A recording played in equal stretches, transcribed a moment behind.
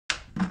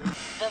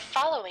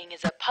following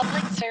is a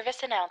public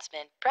service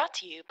announcement brought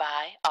to you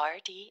by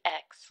RDX.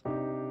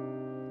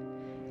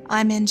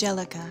 I'm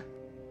Angelica.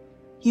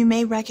 You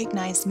may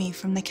recognize me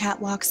from the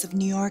catwalks of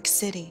New York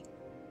City.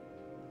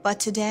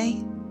 But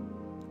today,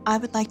 I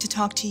would like to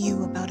talk to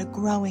you about a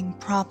growing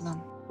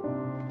problem.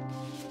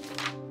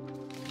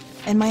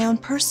 And my own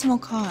personal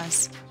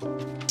cause,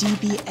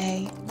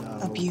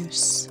 DBA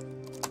Abuse.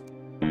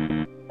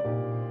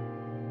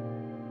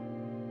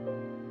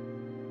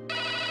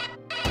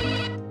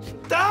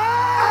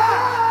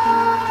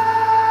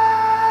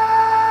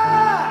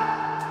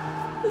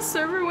 The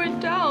server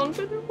went down,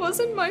 but it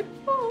wasn't my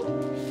fault.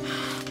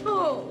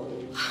 Oh.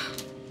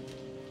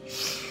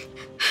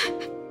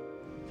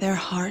 Their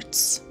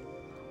hearts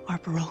are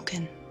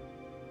broken.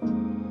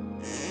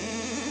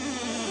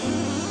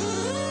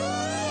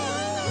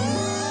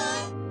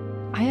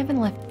 I haven't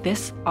left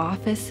this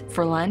office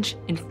for lunch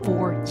in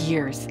 4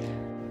 years.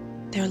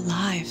 Their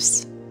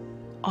lives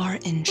are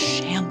in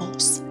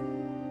shambles.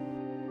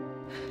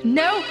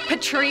 No,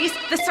 Patrice!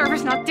 The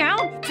server's not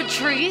down,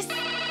 Patrice!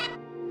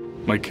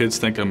 My kids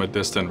think I'm a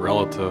distant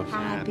relative.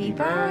 Happy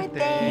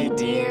birthday,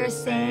 dear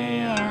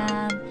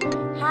Sam.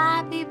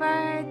 Happy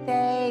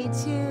birthday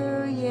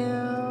to you.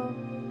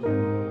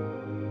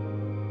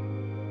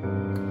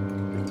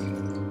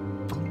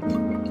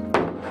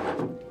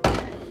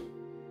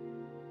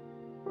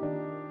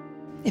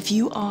 If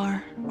you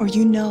are, or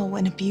you know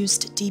an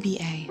abused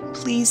DBA,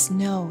 please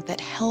know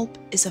that help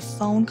is a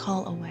phone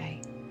call away.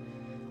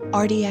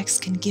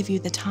 RDX can give you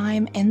the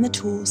time and the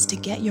tools to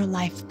get your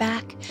life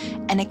back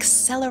and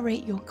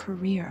accelerate your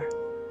career.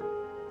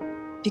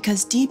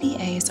 Because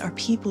DBAs are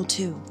people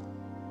too,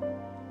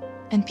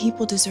 and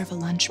people deserve a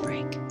lunch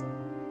break.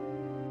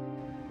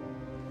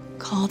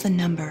 Call the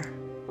number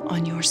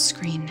on your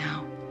screen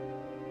now.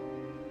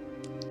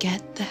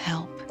 Get the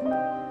help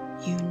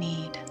you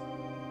need.